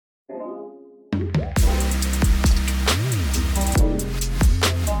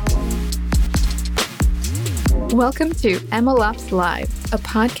Welcome to MLOps Live, a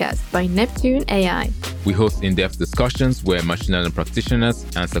podcast by Neptune AI. We host in-depth discussions where machine learning practitioners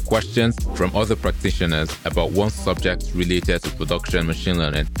answer questions from other practitioners about one subject related to production machine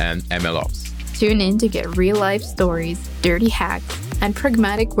learning and MLOps. Tune in to get real-life stories, dirty hacks, and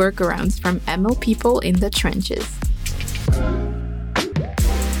pragmatic workarounds from ML people in the trenches.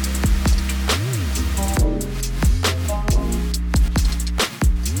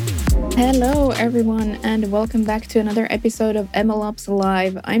 Hello, everyone, and welcome back to another episode of MLOps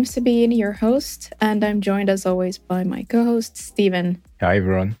Live. I'm Sabine, your host, and I'm joined as always by my co-host, Steven. Hi,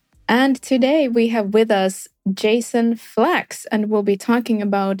 everyone. And today we have with us Jason Flaks, and we'll be talking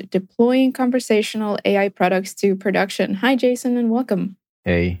about deploying conversational AI products to production. Hi, Jason, and welcome.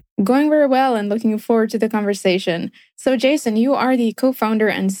 Hey. Going very well and looking forward to the conversation. So, Jason, you are the co-founder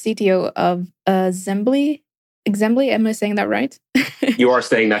and CTO of Xembly. Am I saying that right? You are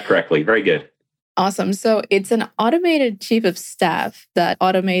saying that correctly. Very good. Awesome. So it's an automated chief of staff that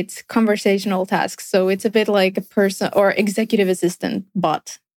automates conversational tasks. So it's a bit like a person or executive assistant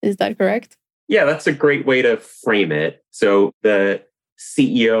bot. Is that correct? Yeah, that's a great way to frame it. So the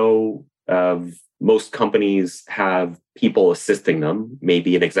CEO of most companies have people assisting them,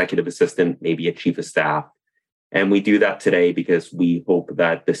 maybe an executive assistant, maybe a chief of staff. And we do that today because we hope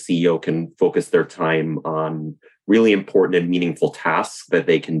that the CEO can focus their time on really important and meaningful tasks that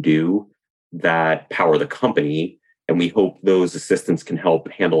they can do that power the company. And we hope those assistants can help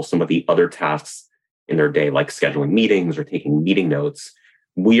handle some of the other tasks in their day, like scheduling meetings or taking meeting notes.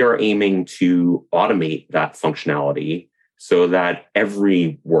 We are aiming to automate that functionality so that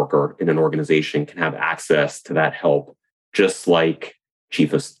every worker in an organization can have access to that help, just like a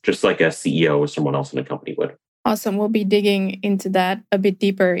CEO or someone else in a company would. Awesome. We'll be digging into that a bit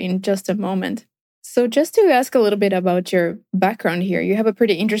deeper in just a moment. So just to ask a little bit about your background here, you have a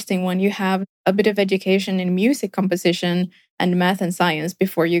pretty interesting one. You have a bit of education in music composition and math and science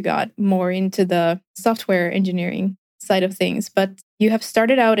before you got more into the software engineering side of things. But you have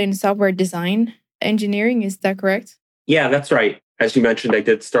started out in software design engineering. Is that correct? Yeah, that's right. As you mentioned, I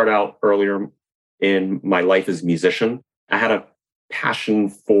did start out earlier in my life as a musician. I had a passion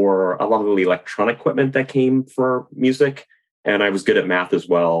for a lot of the electronic equipment that came for music. And I was good at math as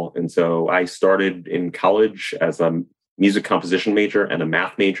well. And so I started in college as a music composition major and a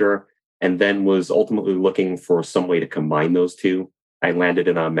math major, and then was ultimately looking for some way to combine those two. I landed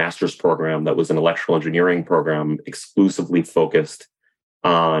in a master's program that was an electrical engineering program exclusively focused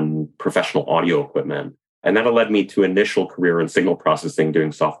on professional audio equipment. And that led me to initial career in signal processing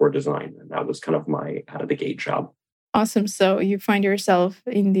doing software design. And that was kind of my out of the gate job. Awesome. So you find yourself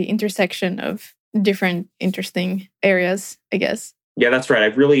in the intersection of different interesting areas, I guess. Yeah, that's right.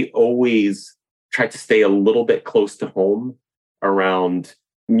 I've really always tried to stay a little bit close to home around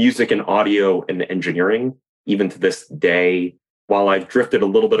music and audio and engineering, even to this day. While I've drifted a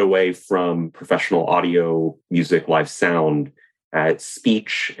little bit away from professional audio, music, live sound,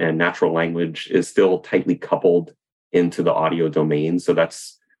 speech and natural language is still tightly coupled into the audio domain. So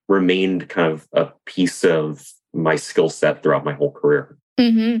that's remained kind of a piece of my skill set throughout my whole career.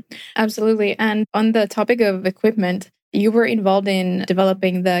 Mm-hmm. Absolutely. And on the topic of equipment, you were involved in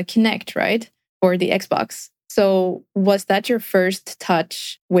developing the Kinect, right? Or the Xbox. So was that your first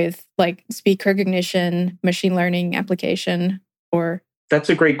touch with like speech recognition, machine learning application, or? That's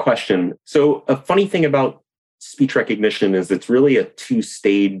a great question. So a funny thing about speech recognition is it's really a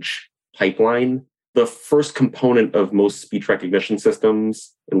two-stage pipeline. The first component of most speech recognition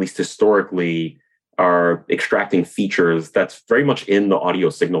systems, at least historically, are extracting features that's very much in the audio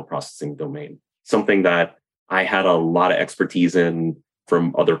signal processing domain, something that I had a lot of expertise in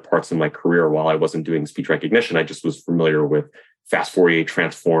from other parts of my career. While I wasn't doing speech recognition, I just was familiar with fast Fourier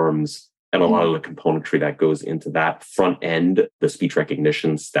transforms and a lot of the componentry that goes into that front end, the speech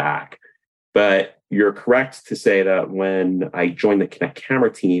recognition stack. But you're correct to say that when I joined the Kinect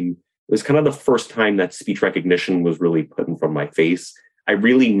camera team, it was kind of the first time that speech recognition was really put in front of my face. I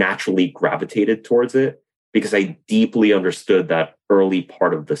really naturally gravitated towards it because I deeply understood that early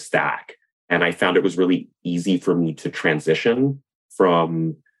part of the stack. And I found it was really easy for me to transition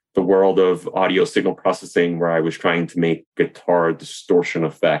from the world of audio signal processing, where I was trying to make guitar distortion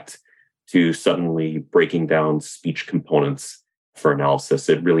effect, to suddenly breaking down speech components for analysis.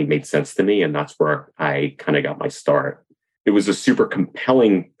 It really made sense to me. And that's where I kind of got my start. It was a super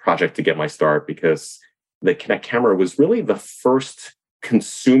compelling project to get my start because the Kinect camera was really the first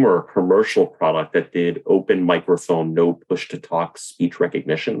consumer commercial product that did open microphone, no push to talk speech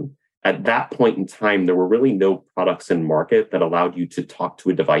recognition. At that point in time, there were really no products in market that allowed you to talk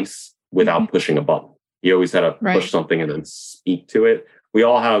to a device without pushing a button. You always had to push something and then speak to it. We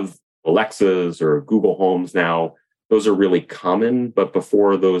all have Alexas or Google Homes now, those are really common. But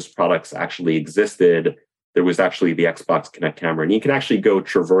before those products actually existed, there was actually the Xbox Kinect camera. And you can actually go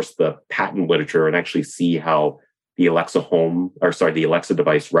traverse the patent literature and actually see how the the Alexa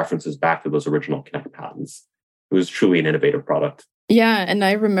device references back to those original Kinect patents. It was truly an innovative product. Yeah, and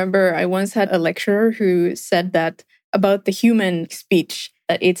I remember I once had a lecturer who said that about the human speech,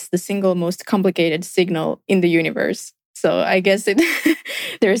 that it's the single most complicated signal in the universe. So I guess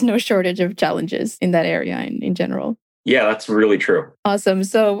there is no shortage of challenges in that area in general. Yeah, that's really true. Awesome.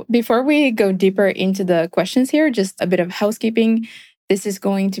 So before we go deeper into the questions here, just a bit of housekeeping. This is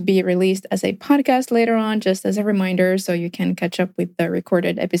going to be released as a podcast later on, just as a reminder, so you can catch up with the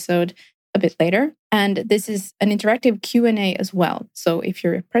recorded episode a bit later. And this is an interactive Q&A as well. So if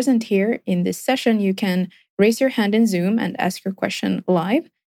you're present here in this session, you can raise your hand in Zoom and ask your question live.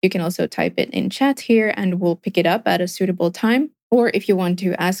 You can also type it in chat here and we'll pick it up at a suitable time. Or if you want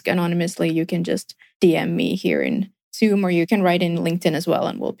to ask anonymously, you can just DM me here in Zoom, or you can write in LinkedIn as well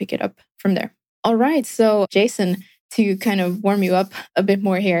and we'll pick it up from there. All right. So Jason, to kind of warm you up a bit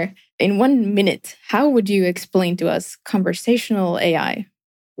more here, in 1 minute, how would you explain to us conversational AI?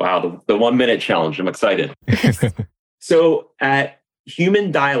 Wow, the 1 minute challenge. I'm excited. So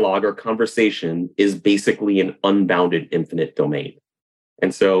human dialogue or conversation is basically an unbounded infinite domain.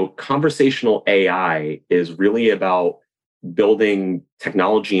 And so conversational AI is really about building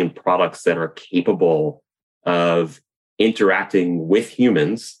technology and products that are capable of interacting with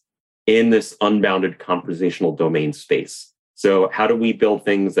humans in this unbounded conversational domain space. So how do we build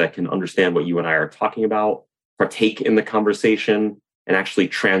things that can understand what you and I are talking about, partake in the conversation, and actually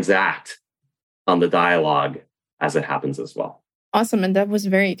transact on the dialogue as it happens as well? Awesome. And that was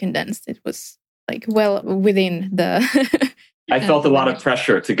very condensed. It was like well within the... I felt a lot of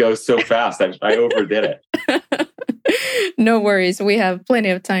pressure to go so fast. I overdid it. No worries. We have plenty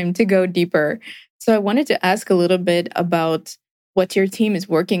of time to go deeper. So I wanted to ask a little bit about what your team is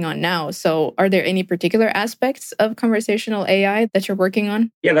working on now. So are there any particular aspects of conversational AI that you're working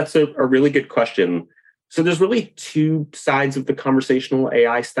on? Yeah, that's a really good question. So there's really two sides of the conversational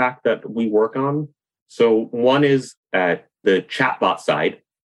AI stack that we work on. So one is at the chatbot side,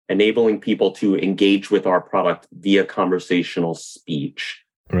 enabling people to engage with our product via conversational speech.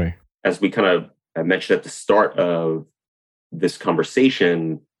 Right. As we kind of mentioned at the start of this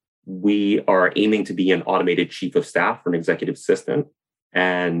conversation, we are aiming to be an automated chief of staff or an executive assistant.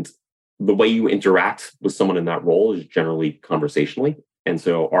 And the way you interact with someone in that role is generally conversationally. And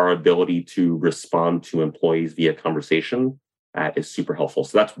so our ability to respond to employees via conversation is super helpful.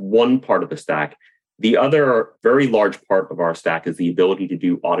 So that's one part of the stack. The other very large part of our stack is the ability to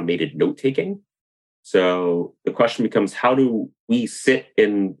do automated note-taking. So the question becomes, how do we sit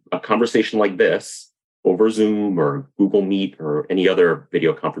in a conversation like this over Zoom or Google Meet or any other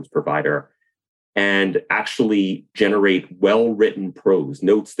video conference provider and actually generate well-written prose,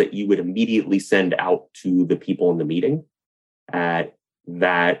 notes that you would immediately send out to the people in the meeting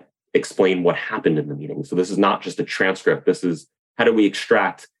that explain what happened in the meeting. So this is not just a transcript. This is how do we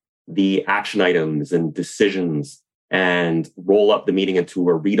extract the action items and decisions and roll up the meeting into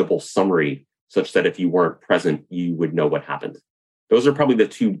a readable summary such that if you weren't present, you would know what happened. Those are probably the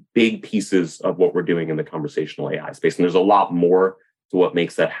two big pieces of what we're doing in the conversational AI space. And there's a lot more to what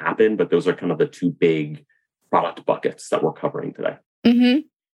makes that happen, but those are kind of the two big product buckets that we're covering today. Mm-hmm.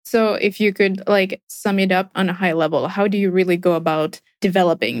 So if you could sum it up on a high level, how do you really go about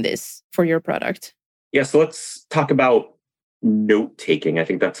developing this for your product? Yeah, so let's talk about note-taking. I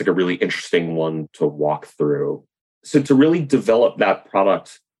think that's a really interesting one to walk through. So to really develop that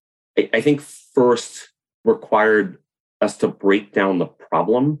product, I think first required us to break down the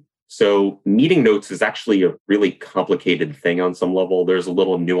problem. So meeting notes is actually a really complicated thing on some level. There's a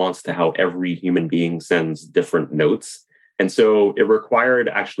little nuance to how every human being sends different notes. And so it required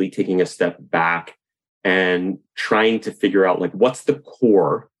actually taking a step back and trying to figure out what's the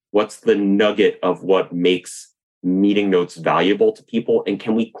core, what's the nugget of what makes meeting notes valuable to people, and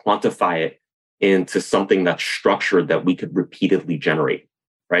can we quantify it into something that's structured that we could repeatedly generate,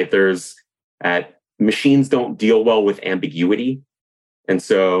 right? Machines don't deal well with ambiguity. And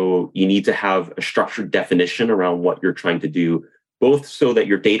so you need to have a structured definition around what you're trying to do, both so that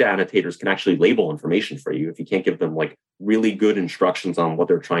your data annotators can actually label information for you. If you can't give them really good instructions on what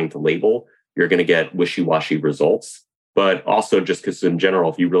they're trying to label, you're going to get wishy-washy results. But also just because in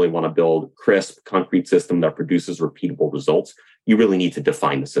general, if you really want to build crisp, concrete system that produces repeatable results, you really need to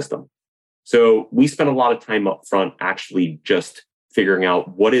define the system. So we spent a lot of time up front actually just figuring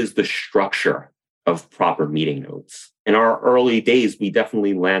out what is the structure of proper meeting notes. In our early days, we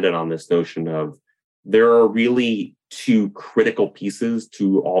definitely landed on this notion of there are really two critical pieces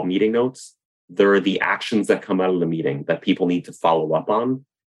to all meeting notes. There are the actions that come out of the meeting that people need to follow up on.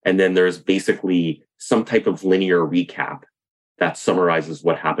 And then there's basically some type of linear recap that summarizes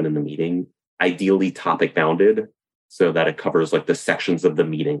what happened in the meeting, ideally topic bounded, so that it covers like the sections of the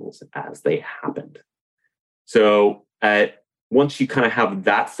meetings as they happened. So once you kind of have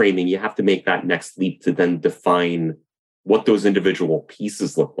that framing, you have to make that next leap to then define what those individual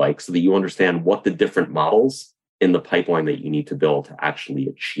pieces look like so that you understand what the different models in the pipeline that you need to build to actually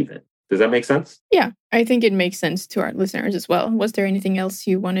achieve it. Does that make sense? Yeah, I think it makes sense to our listeners as well. Was there anything else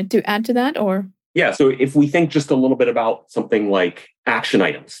you wanted to add to that, or? Yeah, so if we think just a little bit about something like action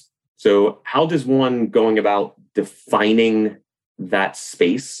items. So how does one going about defining that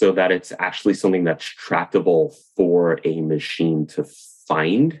space so that it's actually something that's tractable for a machine to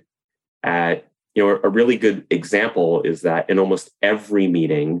find? A really good example is that in almost every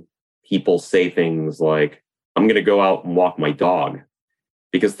meeting, people say things like, I'm going to go out and walk my dog,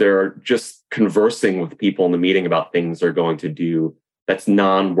 because they're just conversing with people in the meeting about things they're going to do that's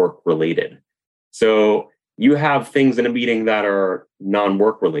non-work related. So you have things in a meeting that are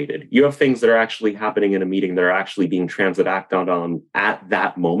non-work related. You have things that are actually happening in a meeting that are actually being acted on at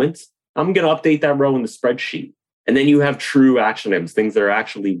that moment. I'm going to update that row in the spreadsheet. And then you have true action items, things that are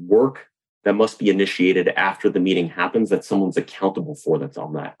actually work that must be initiated after the meeting happens that someone's accountable for that's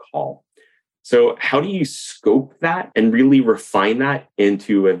on that call. So how do you scope that and really refine that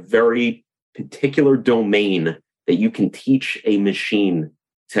into a very particular domain that you can teach a machine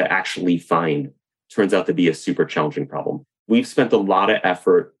to actually find? Turns out to be a super challenging problem. We've spent a lot of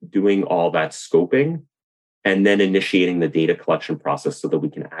effort doing all that scoping and then initiating the data collection process so that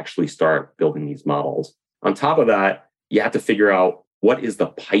we can actually start building these models. On top of that, you have to figure out what is the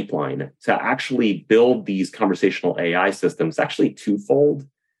pipeline to actually build these conversational AI systems. Actually twofold.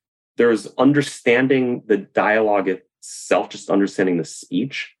 There's understanding the dialogue itself, just understanding the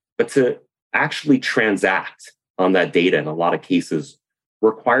speech, but to actually transact on that data in a lot of cases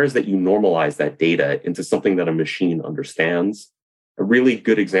requires that you normalize that data into something that a machine understands. A really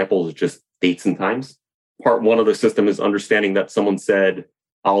good example is just dates and times. Part one of the system is understanding that someone said,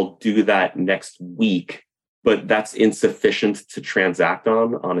 I'll do that next week, but that's insufficient to transact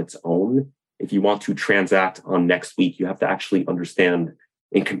on its own. If you want to transact on next week, you have to actually understand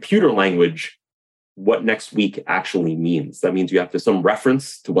in computer language what next week actually means. That means you have to some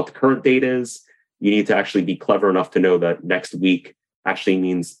reference to what the current date is. You need to actually be clever enough to know that next week actually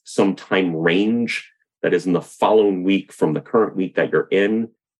means some time range that is in the following week from the current week that you're in.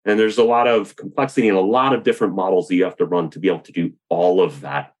 And there's a lot of complexity and a lot of different models that you have to run to be able to do all of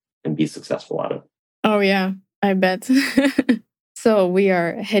that and be successful at it. Oh, yeah, I bet. So we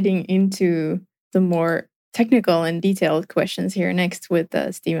are heading into the more technical and detailed questions here next with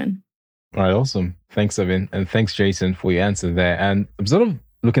Stephen. All right, awesome. Thanks, Evan. And thanks, Jason, for your answer there. And I'm sort of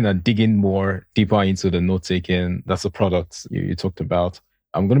looking at digging more deeper into the note-taking. That's the product you talked about.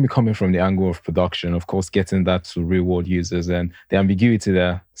 I'm going to be coming from the angle of production, of course, getting that to real-world users, and the ambiguity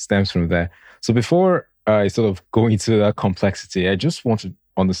there stems from there. So before I sort of go into that complexity, I just want to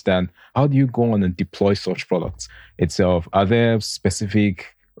understand, how do you go on and deploy such products itself? Are there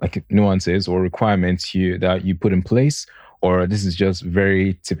specific nuances or requirements that you put in place, or this is just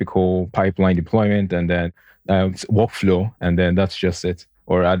very typical pipeline deployment and then workflow, and then that's just it?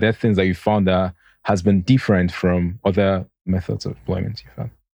 Or are there things that you found that has been different from other methods of deployment you've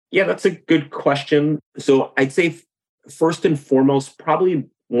had? Yeah, that's a good question. So I'd say first and foremost, probably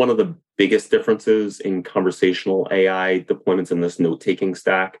one of the biggest differences in conversational AI deployments in this note-taking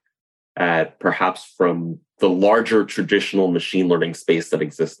stack, perhaps from the larger traditional machine learning space that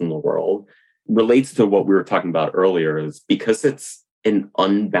exists in the world, relates to what we were talking about earlier, is because it's an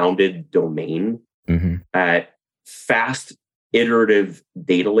unbounded domain, fast iterative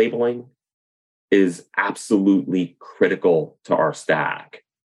data labeling is absolutely critical to our stack.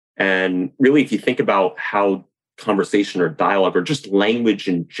 And really, if you think about how conversation or dialogue or just language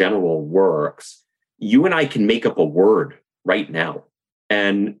in general works, you and I can make up a word right now.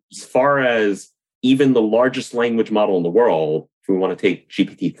 And as far as even the largest language model in the world, if we want to take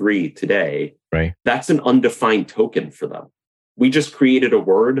GPT-3 today, right, that's an undefined token for them. We just created a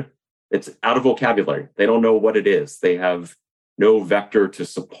word. It's out of vocabulary. They don't know what it is. They have no vector to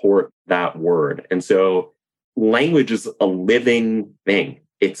support that word. And so language is a living thing.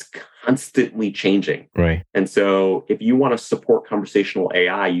 It's constantly changing. Right. And so if you want to support conversational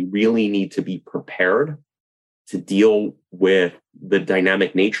AI, you really need to be prepared to deal with the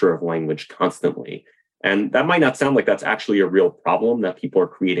dynamic nature of language constantly. And that might not sound like that's actually a real problem, that people are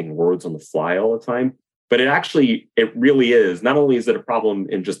creating words on the fly all the time, but it really is. Not only is it a problem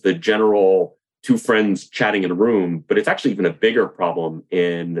in just the general two friends chatting in a room, but it's actually even a bigger problem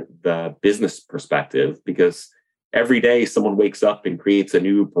in the business perspective because every day someone wakes up and creates a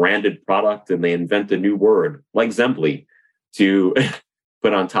new branded product and they invent a new word like Zembly to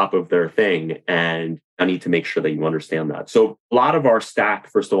put on top of their thing. And I need to make sure that you understand that. So a lot of our stack,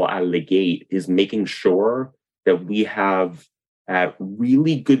 first of all, out of the gate is making sure that we have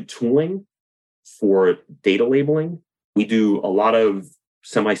really good tooling for data labeling. We do a lot of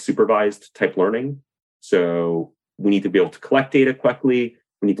semi-supervised type learning. So we need to be able to collect data quickly.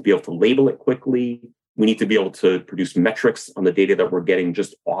 We need to be able to label it quickly. We need to be able to produce metrics on the data that we're getting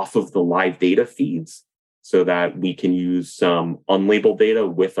just off of the live data feeds so that we can use some unlabeled data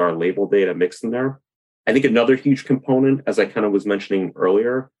with our labeled data mixed in there. I think another huge component, as I kind of was mentioning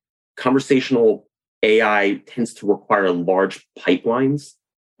earlier, conversational AI tends to require large pipelines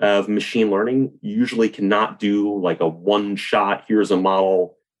of machine learning. You usually cannot do like a one-shot, here's a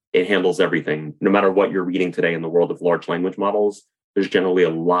model, it handles everything. No matter what you're reading today in the world of large language models, there's generally a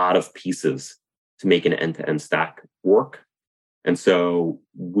lot of pieces to make an end-to-end stack work. And so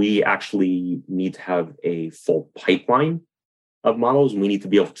we actually need to have a full pipeline of models. We need to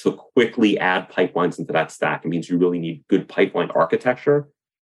be able to quickly add pipelines into that stack. It means you really need good pipeline architecture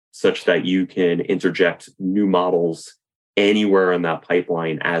such that you can interject new models anywhere in that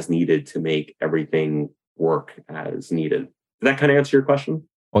pipeline as needed to make everything work as needed. Did that kind of answer your question?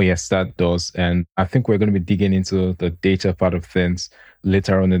 Oh, yes, that does. And I think we're going to be digging into the data part of things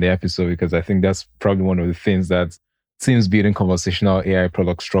later on in the episode, because I think that's probably one of the things that teams building conversational AI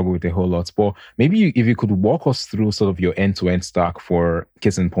products struggle with a whole lot. But maybe if you could walk us through sort of your end-to-end stack for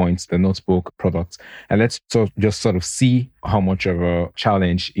case in point, the notebook products, and let's just sort of see how much of a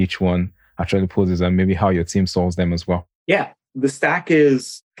challenge each one actually poses and maybe how your team solves them as well. Yeah, the stack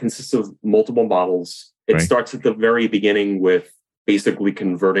consists of multiple models. It starts at the very beginning with basically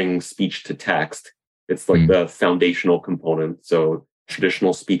converting speech to text. It's like the foundational component. So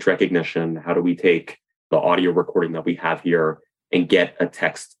traditional speech recognition, how do we take the audio recording that we have here and get a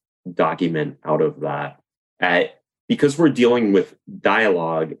text document out of that? Because we're dealing with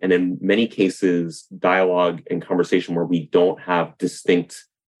dialogue, and in many cases, dialogue and conversation where we don't have distinct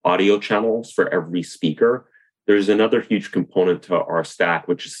audio channels for every speaker, there's another huge component to our stack,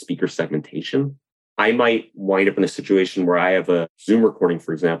 which is speaker segmentation. I might wind up in a situation where I have a Zoom recording,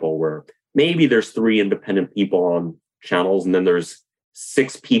 for example, where maybe there's 3 independent people on channels, and then there's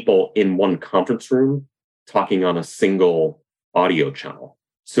 6 people in one conference room talking on a single audio channel.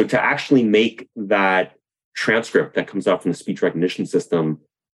 So to actually make that transcript that comes out from the speech recognition system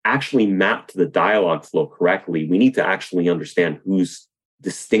actually map to the dialogue flow correctly, we need to actually understand who's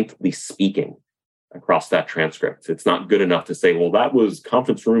distinctly speaking across that transcript. It's not good enough to say, well, that was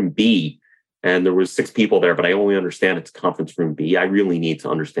conference room B and there was 6 people there, but I only understand it's conference room B. I really need to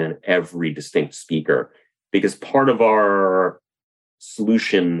understand every distinct speaker, because part of our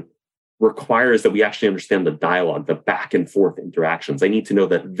solution requires that we actually understand the dialogue, the back and forth interactions. I need to know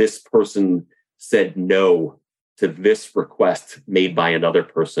that this person said no to this request made by another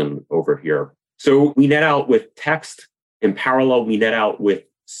person over here. So we net out with text. In parallel, we net out with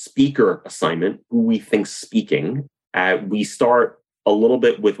speaker assignment, who we think's speaking. We start a little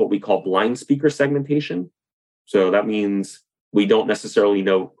bit with what we call blind speaker segmentation. So that means we don't necessarily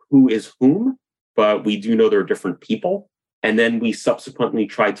know who is whom, but we do know there are different people. And then we subsequently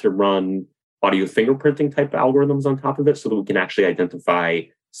try to run audio fingerprinting type algorithms on top of it so that we can actually identify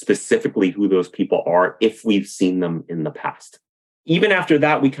specifically who those people are if we've seen them in the past. Even after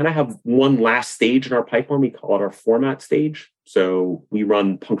that, we kind of have one last stage in our pipeline. We call it our format stage. So we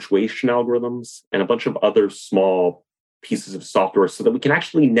run punctuation algorithms and a bunch of other small pieces of software so that we can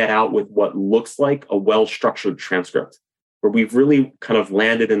actually net out with what looks like a well-structured transcript, where we've really kind of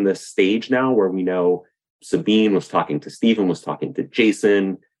landed in this stage now where we know Sabine was talking to Stephen, was talking to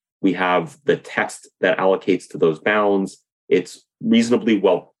Jason. We have the text that allocates to those bounds. It's reasonably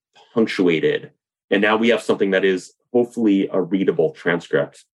well punctuated. And now we have something that is hopefully a readable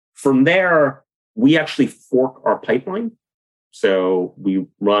transcript. From there, we actually fork our pipeline. So we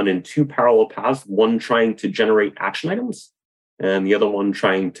run in 2 parallel paths, one trying to generate action items and the other one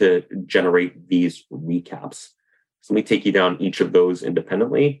trying to generate these recaps. So let me take you down each of those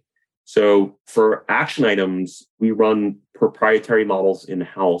independently. So for action items, we run proprietary models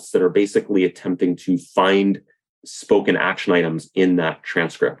in-house that are basically attempting to find spoken action items in that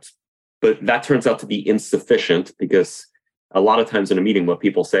transcript. But that turns out to be insufficient because a lot of times in a meeting, what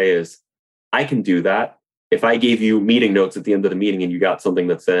people say is, I can do that. If I gave you meeting notes at the end of the meeting and you got something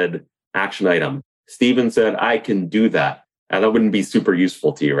that said action item, Stephen said, I can do that. that wouldn't be super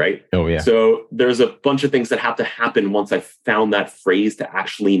useful to you, right? Oh, yeah. So there's a bunch of things that have to happen once I found that phrase to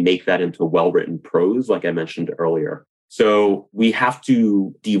actually make that into well-written prose, like I mentioned earlier. So we have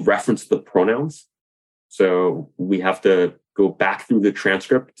to dereference the pronouns. So we have to go back through the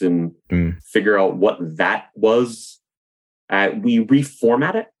transcript and figure out what that was. We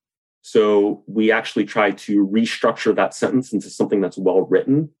reformat it. So we actually try to restructure that sentence into something that's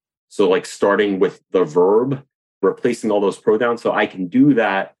well-written. So like starting with the verb, replacing all those pronouns. So I can do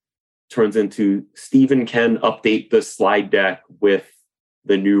that turns into Stephen can update the slide deck with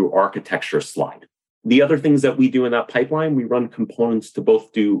the new architecture slide. The other things that we do in that pipeline, we run components to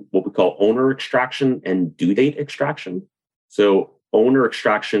both do what we call owner extraction and due date extraction. So owner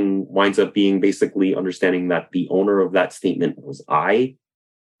extraction winds up being basically understanding that the owner of that statement was I,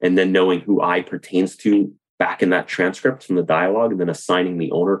 and then knowing who I pertains to back in that transcript from the dialogue, and then assigning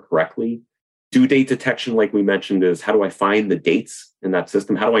the owner correctly. Due date detection, like we mentioned, is how do I find the dates in that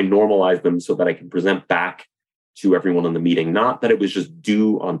system? How do I normalize them so that I can present back to everyone in the meeting? Not that it was just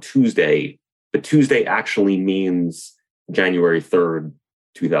due on Tuesday, but Tuesday actually means January 3rd,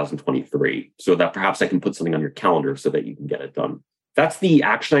 2023, so that perhaps I can put something on your calendar so that you can get it done. That's the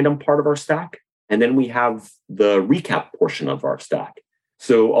action item part of our stack. And then we have the recap portion of our stack.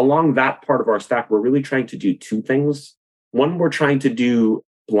 So along that part of our stack, we're really trying to do two things. One, we're trying to do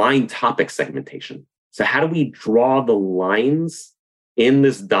blind topic segmentation. So how do we draw the lines in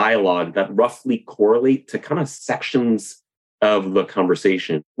this dialogue that roughly correlate to kind of sections of the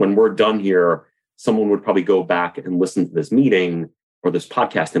conversation? When we're done here, someone would probably go back and listen to this meeting or this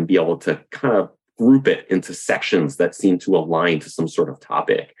podcast and be able to kind of group it into sections that seem to align to some sort of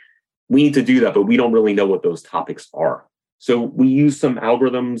topic. We need to do that, but we don't really know what those topics are. So we use some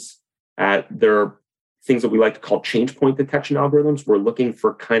algorithms. There are things that we like to call change point detection algorithms. We're looking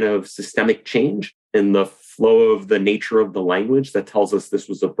for kind of systemic change in the flow of the nature of the language that tells us this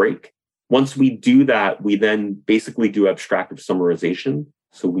was a break. Once we do that, we then basically do abstractive summarization.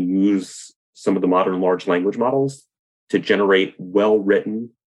 So we use some of the modern large language models to generate well-written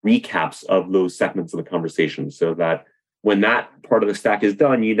recaps of those segments of the conversation, so that when that part of the stack is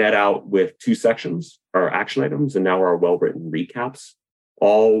done, you net out with two sections, our action items, and now our well-written recaps,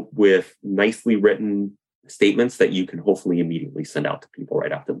 all with nicely written statements that you can hopefully immediately send out to people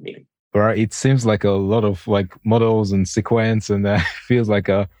right after the meeting. All right. It seems like a lot of like models and sequence, and feels like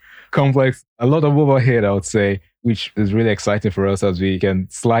a lot of overhead, I would say, which is really exciting for us as we can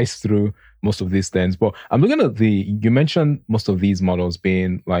slice through most of these things. But I'm looking at you mentioned most of these models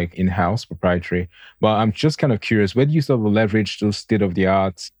being like in-house proprietary, but I'm just kind of curious, where do you sort of leverage those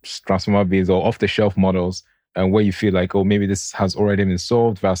state-of-the-art transformer-based or off-the-shelf models, and where you feel like, oh, maybe this has already been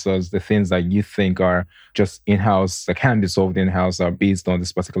solved versus the things that you think are just in-house, that can be solved in-house, are based on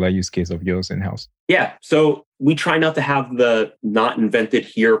this particular use case of yours in-house? Yeah. So we try not to have the not invented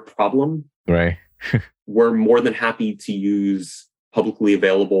here problem. Right. We're more than happy to use publicly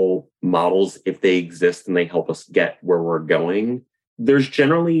available models if they exist and they help us get where we're going. There's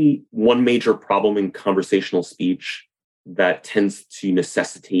generally one major problem in conversational speech that tends to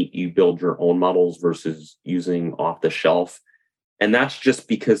necessitate you build your own models versus using off the shelf. And that's just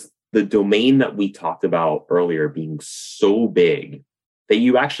because the domain that we talked about earlier being so big that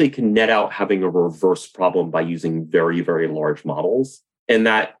you actually can net out having a reverse problem by using very, very large models. And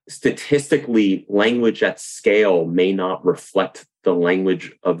that statistically, language at scale may not reflect the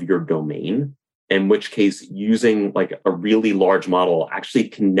language of your domain, in which case using like a really large model actually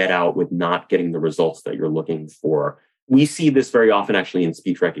can net out with not getting the results that you're looking for. We see this very often actually in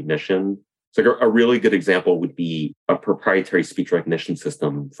speech recognition. So a really good example would be a proprietary speech recognition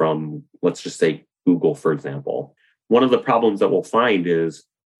system from, let's just say, Google, for example. One of the problems that we'll find is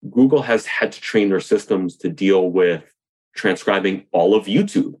Google has had to train their systems to deal with transcribing all of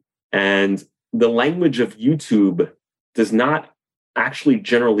YouTube. And the language of YouTube does not actually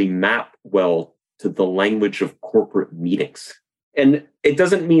generally map well to the language of corporate meetings. And it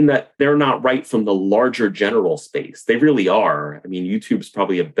doesn't mean that they're not right from the larger general space. They really are. I mean, YouTube's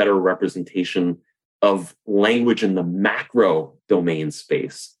probably a better representation of language in the macro domain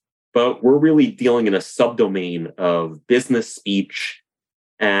space. But we're really dealing in a subdomain of business speech.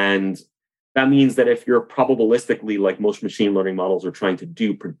 And that means that if you're probabilistically, like most machine learning models are trying to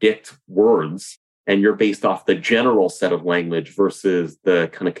do, predict words, and you're based off the general set of language versus the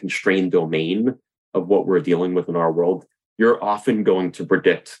kind of constrained domain of what we're dealing with in our world, you're often going to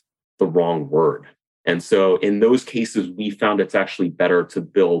predict the wrong word. And so in those cases, we found it's actually better to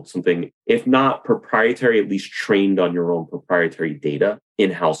build something, if not proprietary, at least trained on your own proprietary data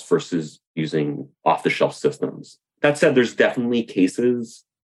in-house versus using off-the-shelf systems. That said, there's definitely cases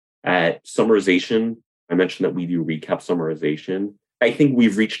at summarization. I mentioned that we do recap summarization. I think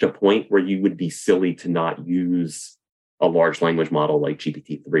we've reached a point where you would be silly to not use a large language model like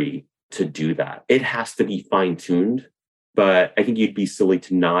GPT-3 to do that. It has to be fine-tuned, but I think you'd be silly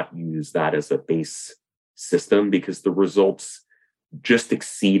to not use that as a base system because the results just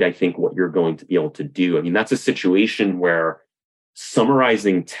exceed, I think, what you're going to be able to do. I mean, that's a situation where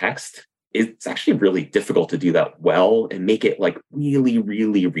summarizing text, it's actually really difficult to do that well and make it like really,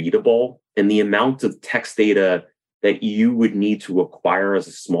 really readable. And the amount of text data that you would need to acquire as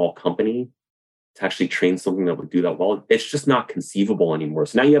a small company to actually train something that would do that well, it's just not conceivable anymore.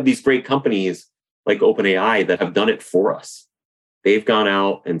 So now you have these great companies like OpenAI that have done it for us. They've gone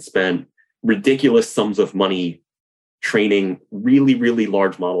out and spent ridiculous sums of money training really, really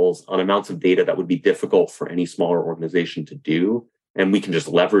large models on amounts of data that would be difficult for any smaller organization to do. And we can just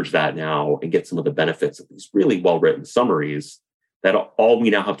leverage that now and get some of the benefits of these really well-written summaries that all we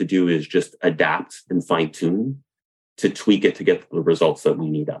now have to do is just adapt and fine-tune to tweak it to get the results that we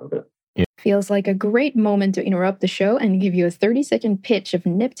need out of it. Feels like a great moment to interrupt the show and give you a 30-second pitch of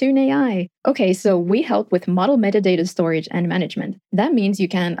Neptune AI. Okay, so we help with model metadata storage and management. That means you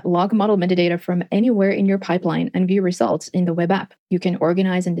can log model metadata from anywhere in your pipeline and view results in the web app. You can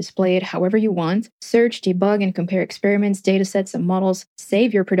organize and display it however you want, search, debug, and compare experiments, datasets, and models,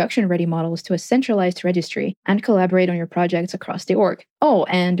 save your production-ready models to a centralized registry, and collaborate on your projects across the org. Oh,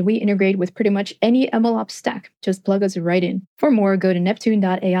 and we integrate with pretty much any MLOps stack. Just plug us right in. For more, go to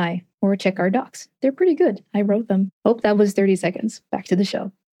neptune.ai. Or check our docs. They're pretty good. I wrote them. Hope that was 30 seconds. Back to the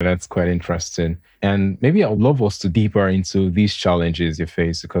show. That's quite interesting. And maybe I would love us to deeper into these challenges you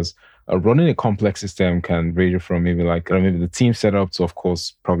face because running a complex system can range from maybe the team setup to, of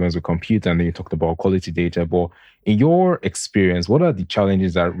course, problems with compute. And then you talked about quality data. But in your experience, what are the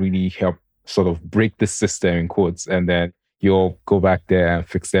challenges that really help sort of break the system in quotes? And then you'll go back there and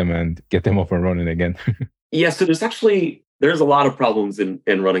fix them and get them up and running again. Yeah, so there's a lot of problems in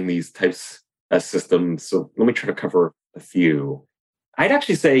running these types of systems. So let me try to cover a few. I'd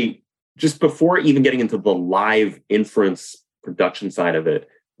actually say just before even getting into the live inference production side of it,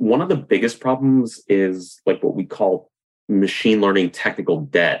 one of the biggest problems is like what we call machine learning technical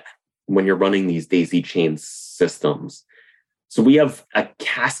debt when you're running these daisy chain systems. So we have a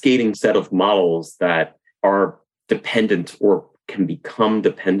cascading set of models that are dependent or can become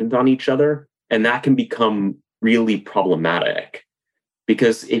dependent on each other. And that can become really problematic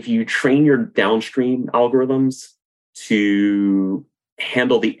because if you train your downstream algorithms to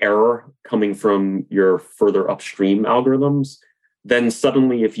handle the error coming from your further upstream algorithms, then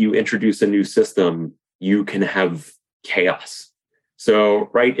suddenly if you introduce a new system, you can have chaos. So,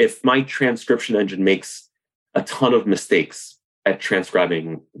 right, if my transcription engine makes a ton of mistakes at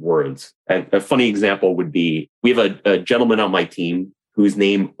transcribing words, a funny example would be we have a gentleman on my team whose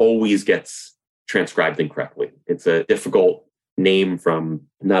name always gets transcribed incorrectly. It's a difficult name from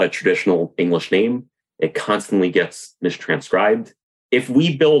not a traditional English name. It constantly gets mistranscribed. If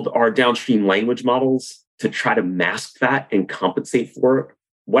we build our downstream language models to try to mask that and compensate for it,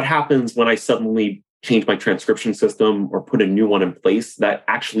 what happens when I suddenly change my transcription system or put a new one in place that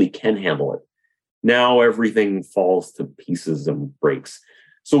actually can handle it? Now everything falls to pieces and breaks.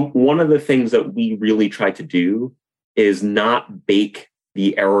 So one of the things that we really try to do is not bake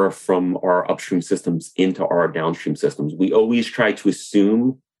the error from our upstream systems into our downstream systems. We always try to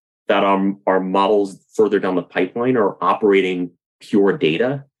assume that our models further down the pipeline are operating pure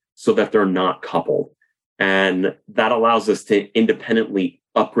data so that they're not coupled. And that allows us to independently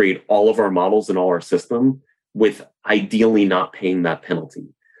upgrade all of our models in all our system with ideally not paying that penalty.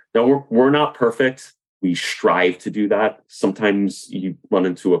 Now, we're not perfect. We strive to do that. Sometimes you run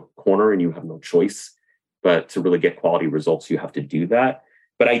into a corner and you have no choice. But to really get quality results, you have to do that.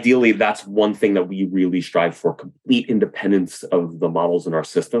 But ideally, that's one thing that we really strive for, complete independence of the models in our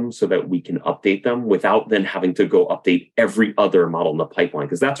system so that we can update them without then having to go update every other model in the pipeline.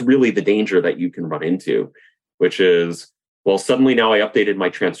 Because that's really the danger that you can run into, which is, well, suddenly now I updated my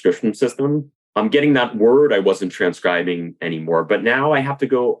transcription system. I'm getting that word I wasn't transcribing anymore. But now I have to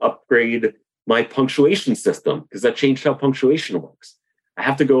go upgrade my punctuation system because that changed how punctuation works. I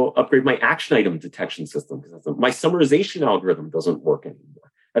have to go upgrade my action item detection system because my summarization algorithm doesn't work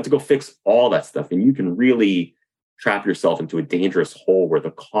anymore. I have to go fix all that stuff. And you can really trap yourself into a dangerous hole where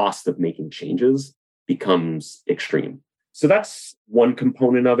the cost of making changes becomes extreme. So that's one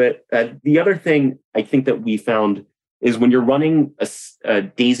component of it. The other thing I think that we found is when you're running a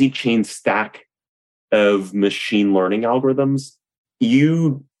daisy chain stack of machine learning algorithms,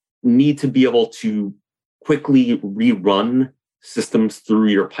 you need to be able to quickly rerun systems through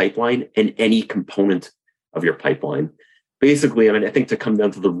your pipeline and any component of your pipeline. basically, I mean, I think to come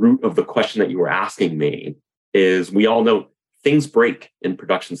down to the root of the question that you were asking me is we all know things break in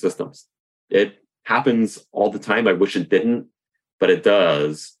production systems. It happens all the time. I wish it didn't, but it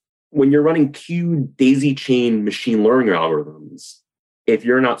does. When you're running queued daisy chain machine learning algorithms, if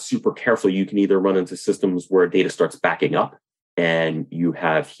you're not super careful, you can either run into systems where data starts backing up and you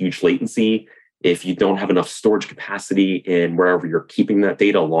have huge latency. If you don't have enough storage capacity in wherever you're keeping that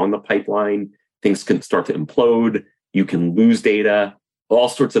data along the pipeline, things can start to implode. You can lose data. All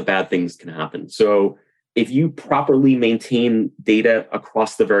sorts of bad things can happen. So if you properly maintain data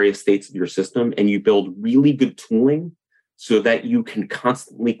across the various states of your system and you build really good tooling so that you can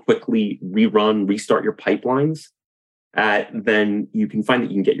constantly, quickly rerun, restart your pipelines, then you can find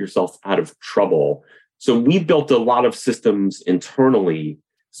that you can get yourself out of trouble. So we built a lot of systems internally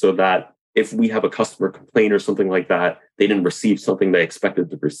so that if we have a customer complaint or something like that, they didn't receive something they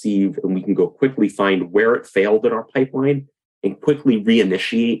expected to receive, and we can go quickly find where it failed in our pipeline and quickly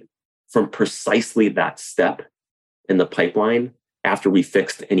reinitiate from precisely that step in the pipeline after we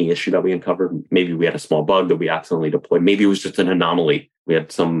fixed any issue that we uncovered. Maybe we had a small bug that we accidentally deployed. Maybe it was just an anomaly. We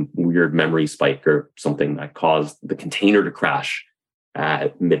had some weird memory spike or something that caused the container to crash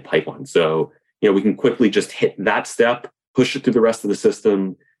mid-pipeline. So, we can quickly just hit that step, push it through the rest of the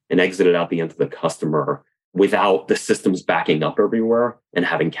system, and exit it out the end to the customer without the systems backing up everywhere and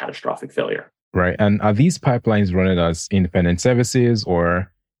having catastrophic failure. Right. And are these pipelines running as independent services,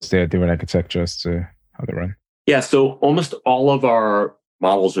 or is there different architectures to how they run? Yeah. So almost all of our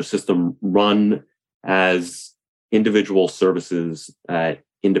models or system run as individual services,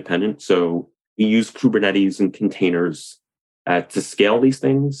 independent. So we use Kubernetes and containers to scale these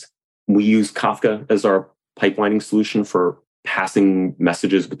things. We use Kafka as our pipelining solution for passing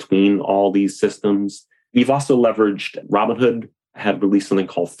messages between all these systems. We've also leveraged Robinhood, had released something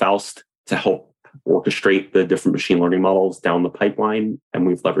called Faust to help orchestrate the different machine learning models down the pipeline. And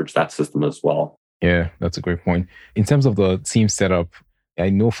we've leveraged that system as well. Yeah, that's a great point. In terms of the team setup, I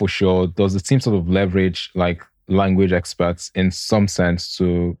know for sure, does the team sort of leverage like language experts in some sense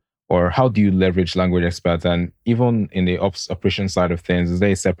or how do you leverage language experts? And even in the operations side of things, is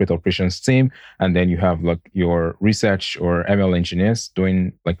there a separate operations team? And then you have like your research or ML engineers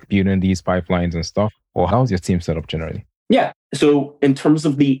doing like building these pipelines and stuff? Or how's your team set up generally? Yeah. So in terms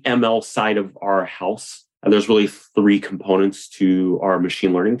of the ML side of our house, there's really three components to our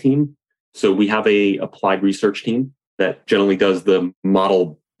machine learning team. So we have a applied research team that generally does the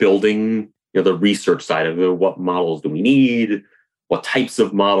model building, the research side of it. What models do we need? What types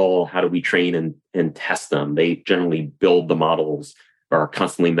of model? How do we train and test them? They generally build the models, are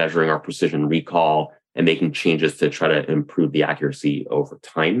constantly measuring our precision recall and making changes to try to improve the accuracy over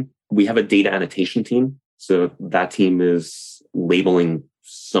time. We have a data annotation team. So that team is labeling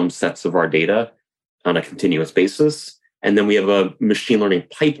some sets of our data on a continuous basis. And then we have a machine learning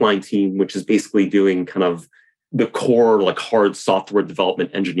pipeline team, which is basically doing kind of the core, like hard software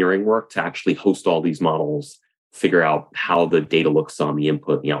development engineering work to actually host all these models, figure out how the data looks on the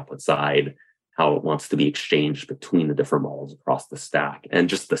input and the output side, how it wants to be exchanged between the different models across the stack. And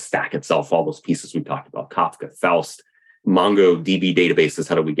just the stack itself, all those pieces we talked about, Kafka, Faust, MongoDB databases,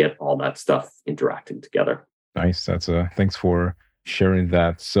 how do we get all that stuff interacting together? Nice. Thanks for sharing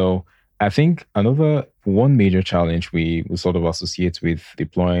that. So I think one major challenge we sort of associate with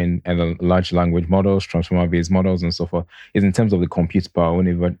deploying large language models, transformer-based models, and so forth is in terms of the compute power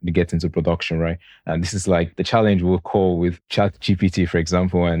whenever they get into production, right? And this is like the challenge we'll call with ChatGPT, for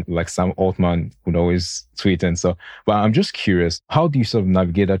example, and like Sam Altman would always tweet and so. But I'm just curious, how do you sort of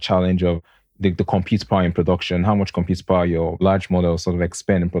navigate that challenge of the compute power in production? How much compute power your large models sort of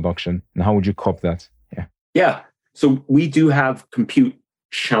expend in production, and how would you cope that? Yeah. So we do have compute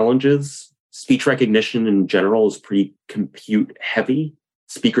challenges. Speech recognition in general is pretty compute heavy.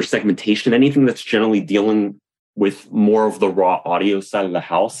 Speaker segmentation, anything that's generally dealing with more of the raw audio side of the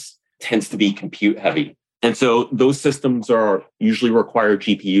house tends to be compute heavy. And so those systems are usually require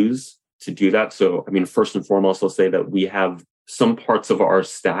GPUs to do that. So, first and foremost, I'll say that we have some parts of our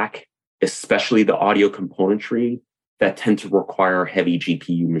stack, especially the audio componentry, that tend to require heavy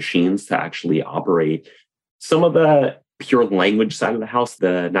GPU machines to actually operate. Some of the pure language side of the house,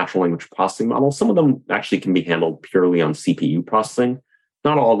 the natural language processing models, some of them actually can be handled purely on CPU processing.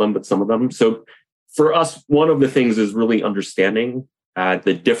 Not all of them, but some of them. So for us, one of the things is really understanding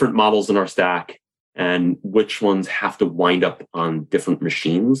the different models in our stack and which ones have to wind up on different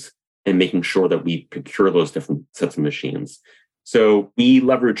machines and making sure that we procure those different sets of machines. So we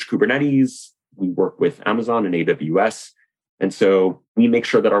leverage Kubernetes. We work with Amazon and AWS. And so we make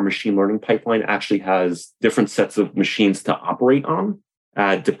sure that our machine learning pipeline actually has different sets of machines to operate on,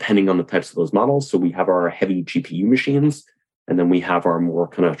 depending on the types of those models. So we have our heavy GPU machines, And then we have our more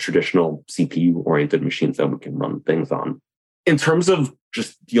kind of traditional CPU-oriented machines that we can run things on. In terms of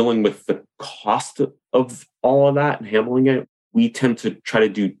just dealing with the cost of all of that and handling it, we tend to try to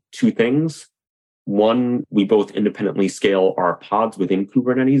do two things. One, we both independently scale our pods within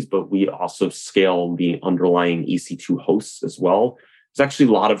Kubernetes, but we also scale the underlying EC2 hosts as well. There's actually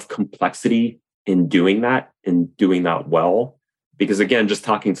a lot of complexity in doing that and doing that well. Because again, just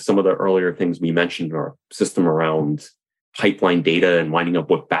talking to some of the earlier things we mentioned in our system around pipeline data and winding up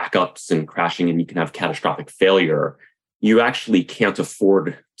with backups and crashing, and you can have catastrophic failure, you actually can't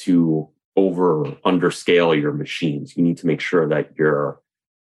afford to underscale your machines. You need to make sure that you're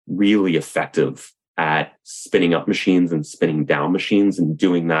really effective at spinning up machines and spinning down machines and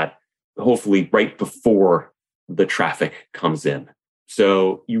doing that hopefully right before the traffic comes in.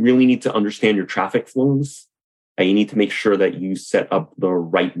 So you really need to understand your traffic flows, and you need to make sure that you set up the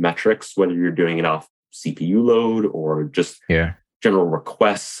right metrics, whether you're doing it off CPU load or just general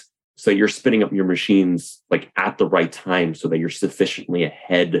requests, so you're spinning up your machines like at the right time so that you're sufficiently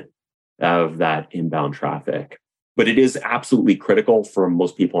ahead of that inbound traffic. But it is absolutely critical for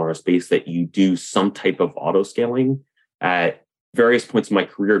most people in our space that you do some type of auto scaling. At various points in my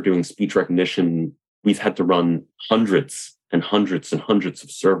career doing speech recognition, we've had to run hundreds and hundreds and hundreds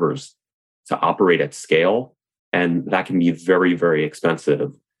of servers to operate at scale. And that can be very, very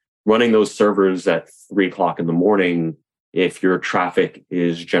expensive. Running those servers at 3 o'clock in the morning, if your traffic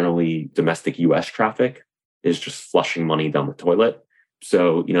is generally domestic US traffic, is just flushing money down the toilet.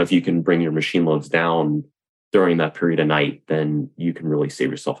 So, if you can bring your machine loads down during that period of night, then you can really save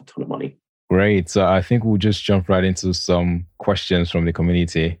yourself a ton of money. Great. So I think we'll just jump right into some questions from the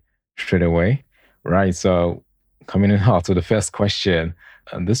community straight away. Right. So coming in hot to the first question,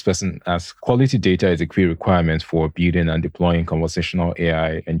 this person asks, quality data is a key requirement for building and deploying conversational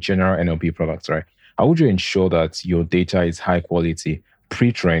AI and general NLP products, right? How would you ensure that your data is high quality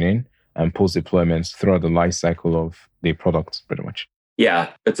pre-training and post-deployment throughout the life cycle of the product, pretty much?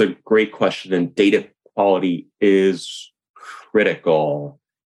 Yeah, that's a great question. And data quality is critical.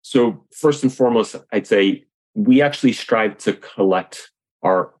 So first and foremost, I'd say we actually strive to collect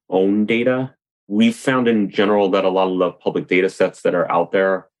our own data. We've found in general that a lot of the public data sets that are out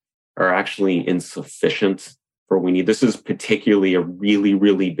there are actually insufficient for what we need. This is particularly a really,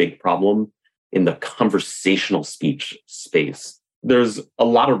 really big problem in the conversational speech space. There's a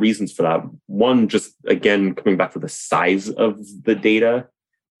lot of reasons for that. One, just again, coming back to the size of the data.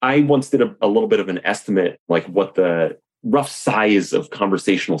 I once did a little bit of an estimate, like what the rough size of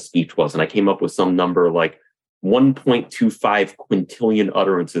conversational speech was. And I came up with some number like 1.25 quintillion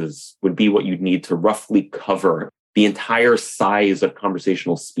utterances would be what you'd need to roughly cover the entire size of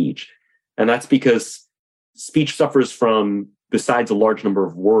conversational speech. And that's because speech suffers from, besides a large number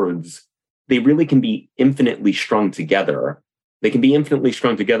of words, they really can be infinitely strung together. They can be infinitely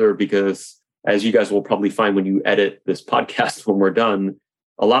strung together because, as you guys will probably find when you edit this podcast when we're done,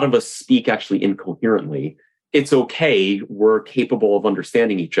 a lot of us speak actually incoherently. It's okay. We're capable of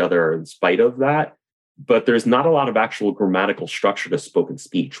understanding each other in spite of that. But there's not a lot of actual grammatical structure to spoken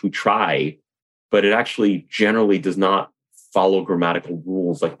speech. We try, but it actually generally does not follow grammatical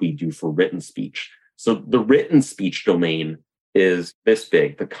rules like we do for written speech. So the written speech domain is this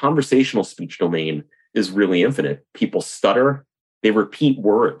big. The conversational speech domain is really infinite. People stutter, they repeat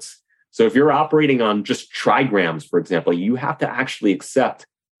words. So if you're operating on just trigrams, for example, you have to actually accept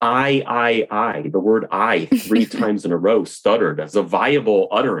I, the word I 3 times in a row stuttered as a viable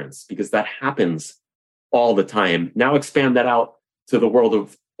utterance because that happens all the time. Now expand that out to the world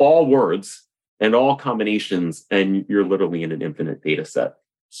of all words and all combinations, and you're literally in an infinite data set.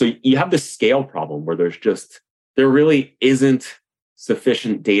 So you have this scale problem where there really isn't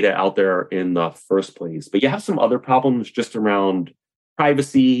sufficient data out there in the first place. But you have some other problems just around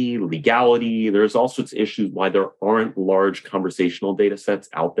privacy, legality. There's all sorts of issues why there aren't large conversational data sets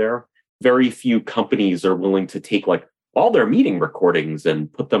out there. Very few companies are willing to take like all their meeting recordings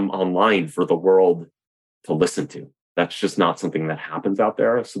and put them online for the world to listen to. That's just not something that happens out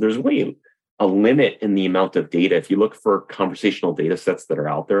there. So there's really a limit in the amount of data. If you look for conversational data sets that are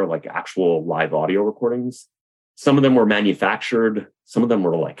out there, like actual live audio recordings, some of them were manufactured. Some of them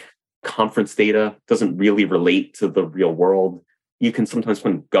were like conference data, doesn't really relate to the real world. You can sometimes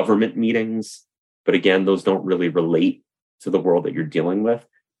find government meetings, but again, those don't really relate to the world that you're dealing with.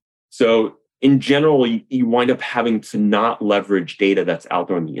 So in general, you wind up having to not leverage data that's out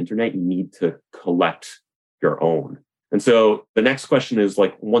there on the internet. You need to collect your own. And so the next question is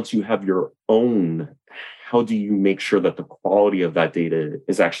like, once you have your own, how do you make sure that the quality of that data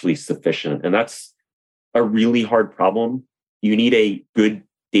is actually sufficient? And that's a really hard problem. You need a good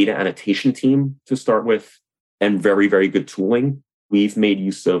data annotation team to start with. and very, very good tooling. We've made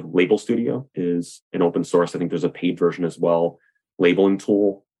use of Label Studio, is an open source. I think there's a paid version as well, labeling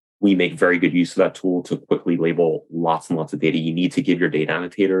tool. We make very good use of that tool to quickly label lots and lots of data. You need to give your data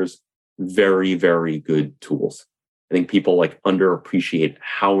annotators very, very good tools. I think people underappreciate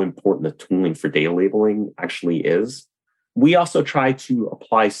how important the tooling for data labeling actually is. We also try to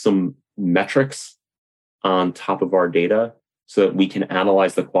apply some metrics on top of our data so that we can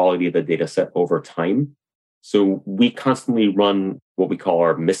analyze the quality of the data set over time. So we constantly run what we call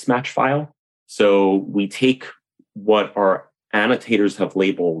our mismatch file. So we take what our annotators have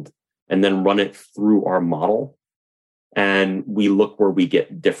labeled and then run it through our model. And we look where we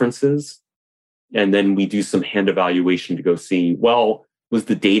get differences. And then we do some hand evaluation to go see, well, was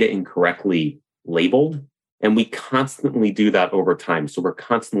the data incorrectly labeled? And we constantly do that over time. So we're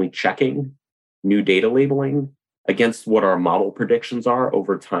constantly checking new data labeling against what our model predictions are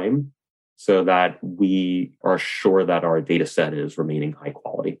over time so that we are sure that our data set is remaining high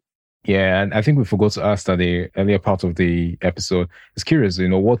quality. Yeah, and I think we forgot to ask that the earlier part of the episode. It's curious,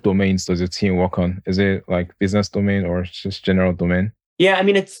 what domains does your team work on? Is it like business domain or just general domain? Yeah, I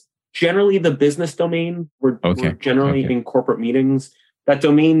mean, it's generally the business domain. We're generally in corporate meetings. That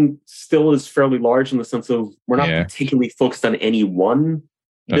domain still is fairly large in the sense of we're not particularly focused on any one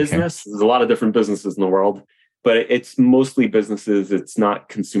business. There's a lot of different businesses in the world, but it's mostly businesses. It's not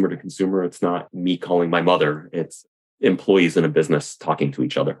consumer to consumer. It's not me calling my mother. It's employees in a business talking to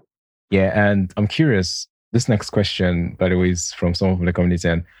each other. Yeah, and I'm curious, this next question, by the way, is from someone from the community,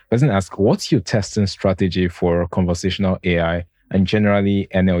 and person ask, what's your testing strategy for conversational AI and generally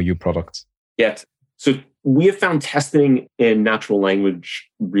NLU products? Yeah, so we have found testing in natural language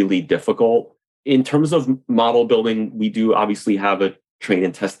really difficult. In terms of model building, we do obviously have a train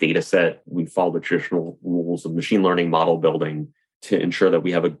and test data set. We follow the traditional rules of machine learning model building to ensure that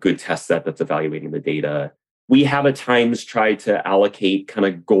we have a good test set that's evaluating the data. We have at times tried to allocate kind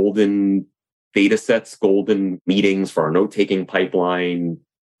of golden data sets, golden meetings for our note-taking pipeline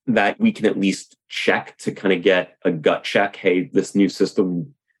that we can at least check to kind of get a gut check. Hey, this new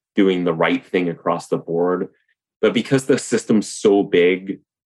system doing the right thing across the board. But because the system's so big,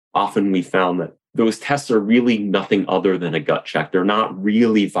 often we found that those tests are really nothing other than a gut check. They're not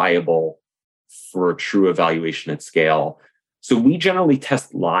really viable for a true evaluation at scale. So we generally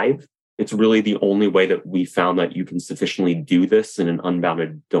test live. It's really the only way that we found that you can sufficiently do this in an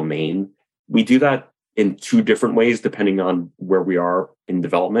unbounded domain. We do that in two different ways, depending on where we are in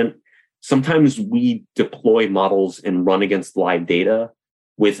development. Sometimes we deploy models and run against live data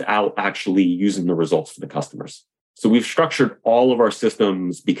without actually using the results for the customers. So we've structured all of our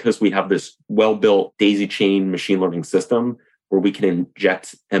systems because we have this well-built daisy chain machine learning system where we can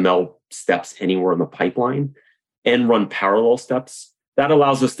inject ML steps anywhere in the pipeline and run parallel steps. That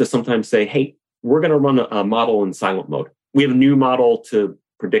allows us to sometimes say, hey, we're going to run a model in silent mode. We have a new model to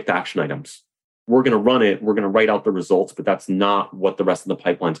predict action items. We're going to run it. We're going to write out the results, but that's not what the rest of the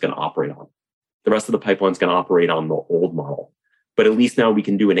pipeline is going to operate on. The rest of the pipeline is going to operate on the old model. But at least now we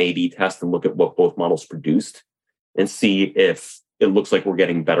can do an A/B test and look at what both models produced and see if it looks like we're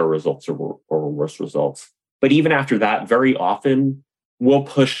getting better results or worse results. But even after that, very often we'll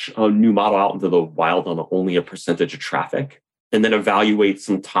push a new model out into the wild on only a percentage of traffic and then evaluate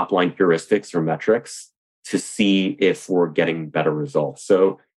some top-line heuristics or metrics to see if we're getting better results.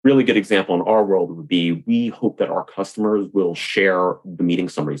 So really good example in our world would be we hope that our customers will share the meeting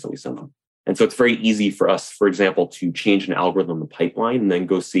summaries that we send them. And so it's very easy for us, for example, to change an algorithm in the pipeline and then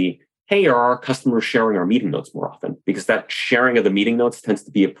go see, hey, are our customers sharing our meeting notes more often? Because that sharing of the meeting notes tends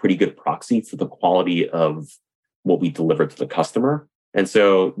to be a pretty good proxy for the quality of what we deliver to the customer. And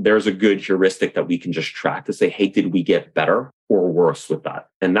so there's a good heuristic that we can just track to say, hey, did we get better or worse with that?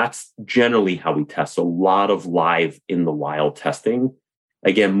 And that's generally how we test. So a lot of live in the wild testing,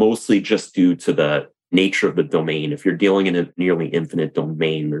 again, mostly just due to the nature of the domain. If you're dealing in a nearly infinite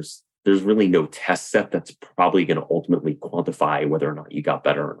domain, there's really no test set that's probably going to ultimately quantify whether or not you got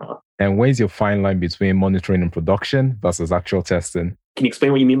better or not. And where's your fine line between monitoring and production versus actual testing? Can you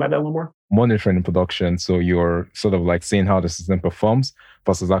explain what you mean by that a little more? Monitoring and production. So you're sort of like seeing how the system performs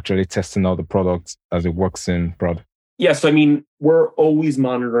versus actually testing out the product as it works in prod. Yeah. So, I mean, we're always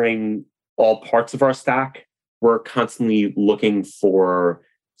monitoring all parts of our stack. We're constantly looking for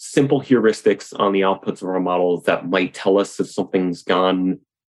simple heuristics on the outputs of our models that might tell us if something's gone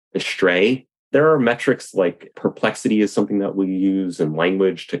astray. There are metrics like perplexity is something that we use in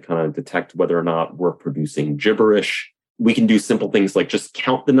language to kind of detect whether or not we're producing gibberish. We can do simple things like just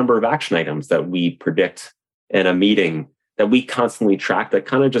count the number of action items that we predict in a meeting that we constantly track that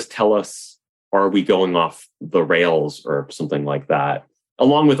kind of just tell us, are we going off the rails or something like that?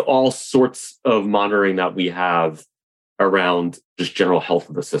 along with all sorts of monitoring that we have around just general health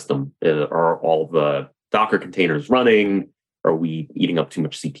of the system. Are all the Docker containers running? Are we eating up too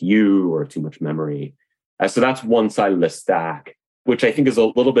much CPU or too much memory? So that's one side of the stack, which I think is a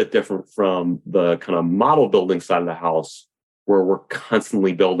little bit different from the kind of model building side of the house, where we're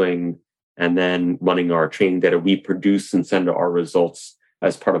constantly building and then running our training data. We produce and send our results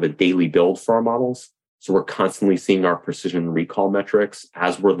as part of a daily build for our models. So we're constantly seeing our precision recall metrics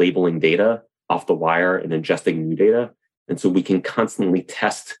as we're labeling data off the wire and ingesting new data. And so we can constantly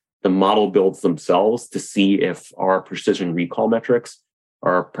test the model builds themselves to see if our precision recall metrics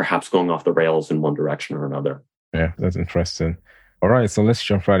are perhaps going off the rails in one direction or another. Yeah, that's interesting. All right, so let's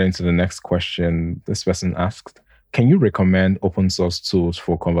jump right into the next question. This person asked, can you recommend open source tools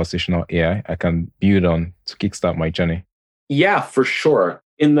for conversational AI I can build on to kickstart my journey? Yeah, for sure.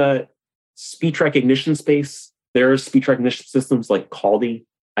 In the speech recognition space, there are speech recognition systems like Caldy.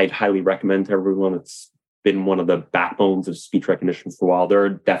 I'd highly recommend to everyone. It's been one of the backbones of speech recognition for a while. There are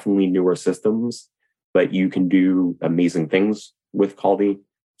definitely newer systems, but you can do amazing things with Caldy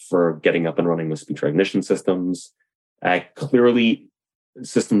for getting up and running with speech recognition systems. Clearly,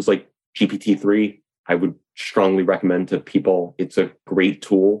 systems like GPT-3, I would strongly recommend to people. It's a great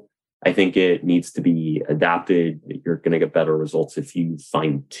tool. I think it needs to be adapted. You're going to get better results if you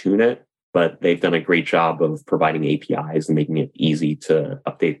fine tune it, but they've done a great job of providing APIs and making it easy to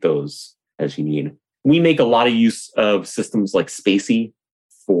update those as you need. We make a lot of use of systems like Spacey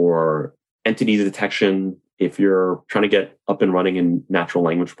for entity detection. If you're trying to get up and running in natural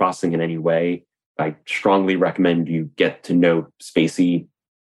language processing in any way, I strongly recommend you get to know Spacey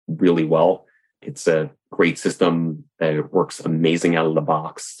really well. It's a great system. It works amazing out of the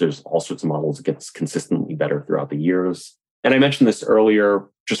box. There's all sorts of models. It gets consistently better throughout the years. And I mentioned this earlier,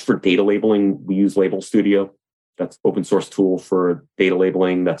 just for data labeling, we use Label Studio. That's open source tool for data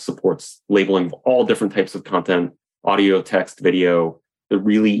labeling that supports labeling of all different types of content, audio, text, video. They're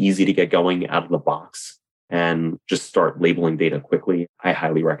really easy to get going out of the box and just start labeling data quickly. I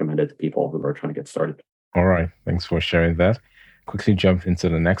highly recommend it to people who are trying to get started. All right. Thanks for sharing that. Quickly jump into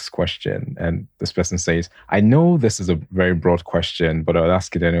the next question. And this person says, I know this is a very broad question, but I'll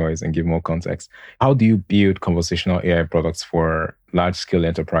ask it anyways and give more context. How do you build conversational AI products for large-scale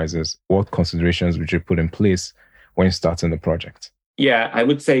enterprises? What considerations would you put in place when starting the project? Yeah, I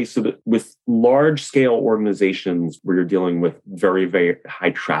would say so that with large-scale organizations where you're dealing with very, very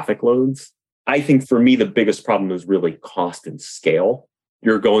high traffic loads, I think for me, the biggest problem is really cost and scale.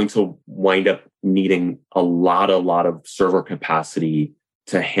 You're going to wind up needing a lot of server capacity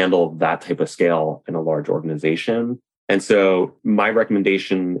to handle that type of scale in a large organization. And so my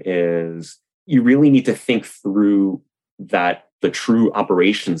recommendation is you really need to think through that, the true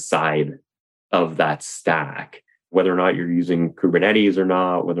operations side of that stack, whether or not you're using Kubernetes or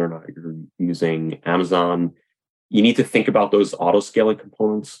not, whether or not you're using Amazon. You need to think about those auto-scaling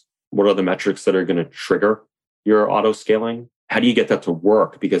components. What are the metrics that are going to trigger your auto-scaling? How do you get that to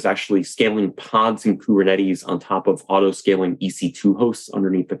work? Because actually scaling pods in Kubernetes on top of auto-scaling EC2 hosts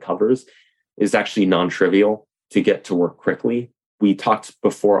underneath the covers is actually non-trivial to get to work quickly. We talked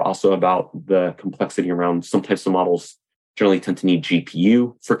before also about the complexity around some types of models generally tend to need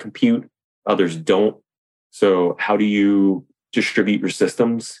GPU for compute, others don't. So how do you distribute your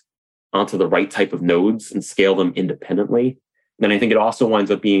systems onto the right type of nodes and scale them independently? And I think it also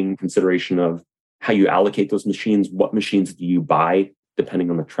winds up being consideration of how you allocate those machines. What machines do you buy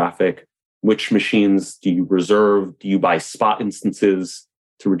depending on the traffic? Which machines do you reserve? Do you buy spot instances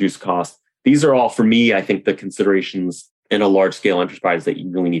to reduce cost? These are all, for me, I think the considerations in a large scale enterprise that you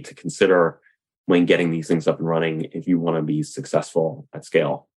really need to consider when getting these things up and running if you want to be successful at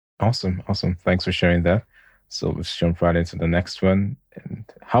scale. Awesome. Thanks for sharing that. So let's jump right into the next one. And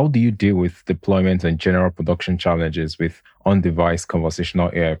how do you deal with deployment and general production challenges with on-device conversational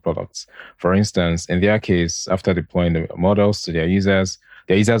AI products? For instance, in their case, after deploying the models to their users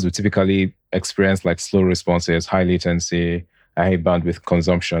will typically experience like slow responses, high latency, high bandwidth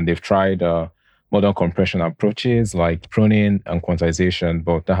consumption. They've tried modern compression approaches like pruning and quantization,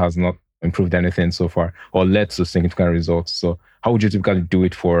 but that has not improved anything so far or led to significant results. So how would you typically do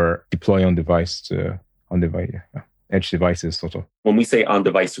it for deploy on-device to edge devices, sort of? When we say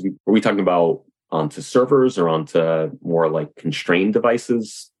on-device, are we talking about onto servers or onto more like constrained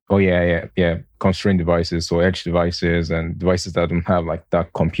devices? Oh, yeah. Constrained devices, so edge devices and devices that don't have like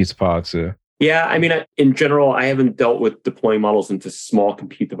that compute power to... Yeah, I mean, in general, I haven't dealt with deploying models into small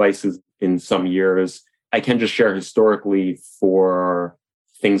compute devices in some years. I can just share historically for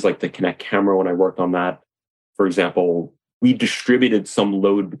things like the Kinect camera when I worked on that. For example, we distributed some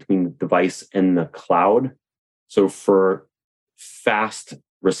load between the device and the cloud. So for fast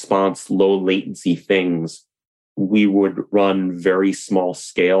response, low latency things, we would run very small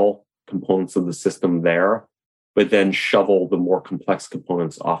scale components of the system there, but then shovel the more complex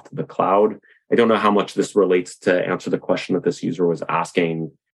components off to the cloud. I don't know how much this relates to answer the question that this user was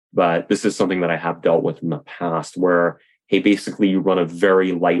asking, but this is something that I have dealt with in the past where, hey, basically you run a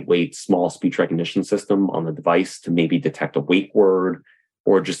very lightweight, small speech recognition system on the device to maybe detect a wake word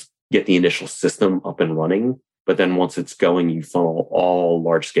or just get the initial system up and running. But then once it's going, you funnel all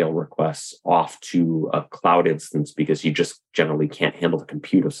large scale requests off to a cloud instance because you just generally can't handle the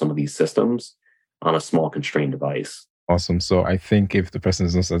compute of some of these systems on a small constrained device. Awesome. So I think if the person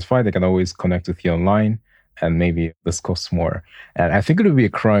is not satisfied, they can always connect with you online and maybe discuss more. And I think it would be a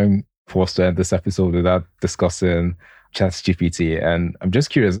crime for us to end this episode without discussing ChatGPT. And I'm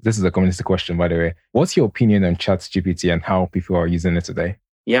just curious, this is a community question, by the way. What's your opinion on ChatGPT and how people are using it today?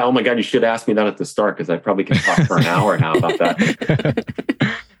 Yeah, oh my God, you should ask me that at the start because I probably can talk for an hour now about that.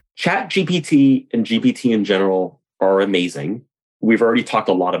 ChatGPT and GPT in general are amazing. We've already talked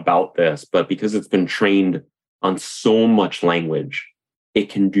a lot about this, but because it's been trained on so much language, it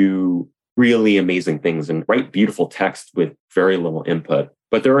can do really amazing things and write beautiful text with very little input.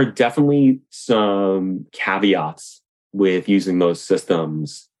 But there are definitely some caveats with using those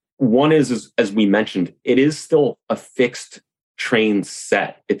systems. One is, as we mentioned, it is still a fixed trained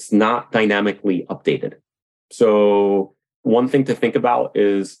set. It's not dynamically updated. So one thing to think about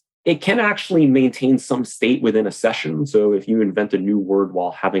is it can actually maintain some state within a session. So if you invent a new word while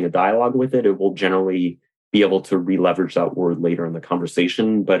having a dialogue with it, it will generally be able to re-leverage that word later in the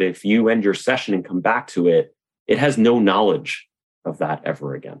conversation. But if you end your session and come back to it, it has no knowledge of that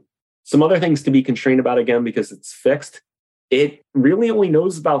ever again. Some other things to be constrained about, again, because it's fixed. It really only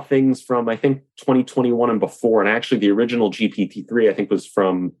knows about things from, I think, 2021 and before. And actually, the original GPT-3, I think, was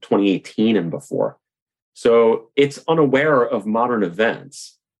from 2018 and before. So it's unaware of modern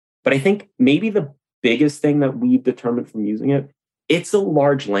events. But I think maybe the biggest thing that we've determined from using it, it's a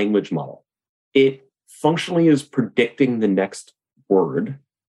large language model. It functionally is predicting the next word.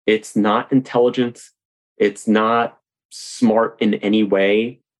 It's not intelligent. It's not smart in any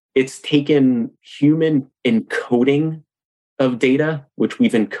way. It's taken human encoding of data, which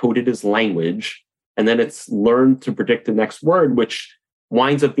we've encoded as language, and then it's learned to predict the next word, which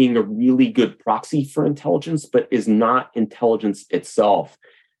winds up being a really good proxy for intelligence, but is not intelligence itself.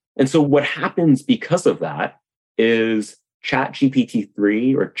 And so what happens because of that is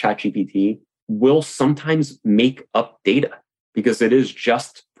ChatGPT-3 or ChatGPT will sometimes make up data because it is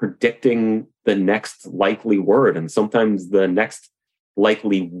just predicting the next likely word. And sometimes the next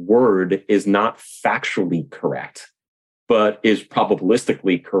likely word is not factually correct, but is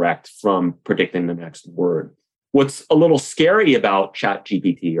probabilistically correct from predicting the next word. What's a little scary about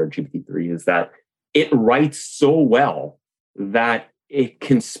ChatGPT or GPT-3 is that it writes so well that it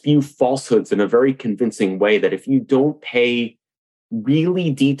can spew falsehoods in a very convincing way that if you don't pay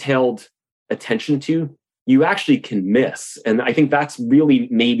really detailed attention to, you actually can miss. And I think that's really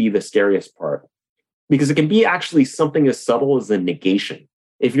maybe the scariest part, because it can be actually something as subtle as a negation.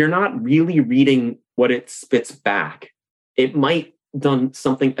 If you're not really reading what it spits back, it might done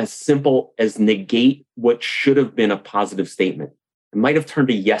something as simple as negate what should have been a positive statement. It might have turned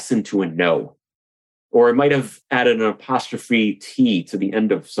a yes into a no, or it might have added an apostrophe T to the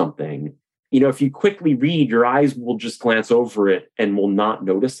end of something. You know, if you quickly read, your eyes will just glance over it and will not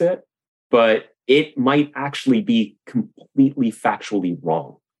notice it, but it might actually be completely factually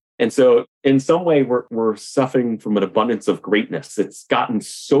wrong. And so in some way, we're suffering from an abundance of greatness. It's gotten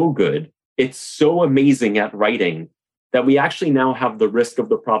so good. It's so amazing at writing that we actually now have the risk of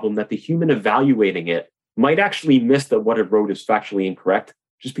the problem that the human evaluating it might actually miss that what it wrote is factually incorrect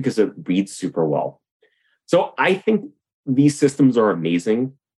just because it reads super well. So I think these systems are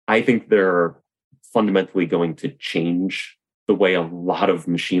amazing. I think they're fundamentally going to change the way a lot of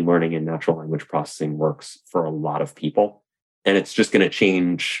machine learning and natural language processing works for a lot of people. And it's just going to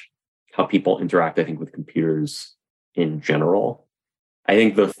change how people interact, I think, with computers in general. I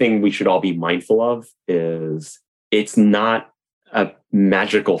think the thing we should all be mindful of is it's not a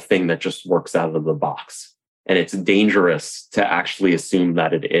magical thing that just works out of the box. And it's dangerous to actually assume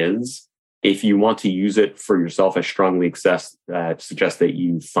that it is. If you want to use it for yourself, I strongly suggest that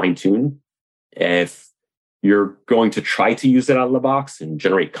you fine-tune. If you're going to try to use it out of the box and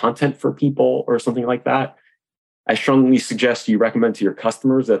generate content for people or something like that, I strongly suggest you recommend to your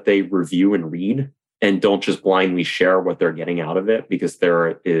customers that they review and read and don't just blindly share what they're getting out of it, because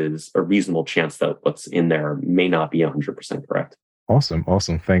there is a reasonable chance that what's in there may not be 100% correct.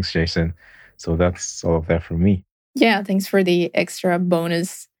 Awesome. Thanks, Jason. So that's all of that from me. Yeah, thanks for the extra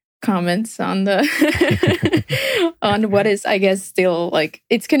bonus comments on the on what is, I guess, still like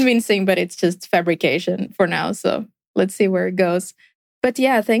it's convincing, but it's just fabrication for now. So let's see where it goes. But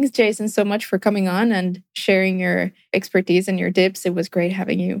yeah, thanks, Jason, so much for coming on and sharing your expertise and your tips. It was great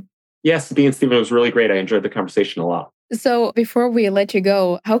having you. Yes, being Stephen, it was really great. I enjoyed the conversation a lot. So before we let you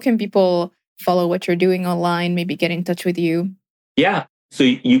go, how can people follow what you're doing online, maybe get in touch with you? Yeah. So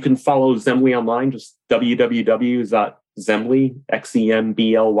you can follow Xembly online, just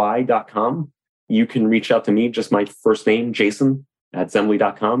www.xembly.com. You can reach out to me, just my first name, Jason, at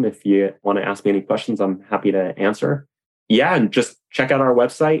Xembly.com. If you want to ask me any questions, I'm happy to answer. Yeah, and just check out our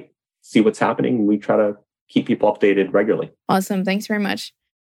website, see what's happening. We try to keep people updated regularly. Awesome. Thanks very much.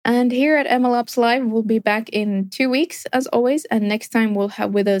 And here at MLOps Live, we'll be back in 2 weeks, as always. And next time, we'll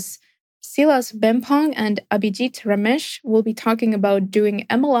have with us Silas Bempong and Abhijit Ramesh. We'll be talking about doing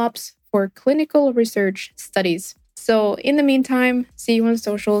MLOps for clinical research studies. So in the meantime, see you on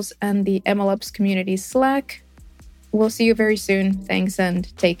socials and the MLOps community Slack. We'll see you very soon. Thanks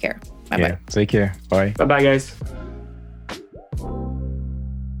and take care. Bye-bye. Yeah, take care. Bye. Bye-bye, guys.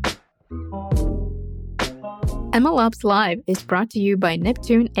 MLOps Live is brought to you by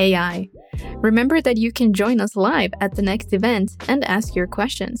Neptune AI. Remember that you can join us live at the next event and ask your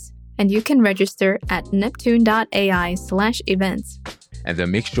questions. And you can register at neptune.ai/events. And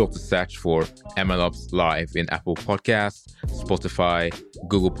then make sure to search for MLOps Live in Apple Podcasts, Spotify,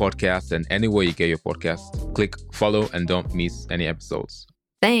 Google Podcasts, and anywhere you get your podcasts. Click follow and don't miss any episodes.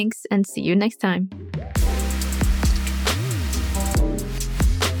 Thanks, and see you next time.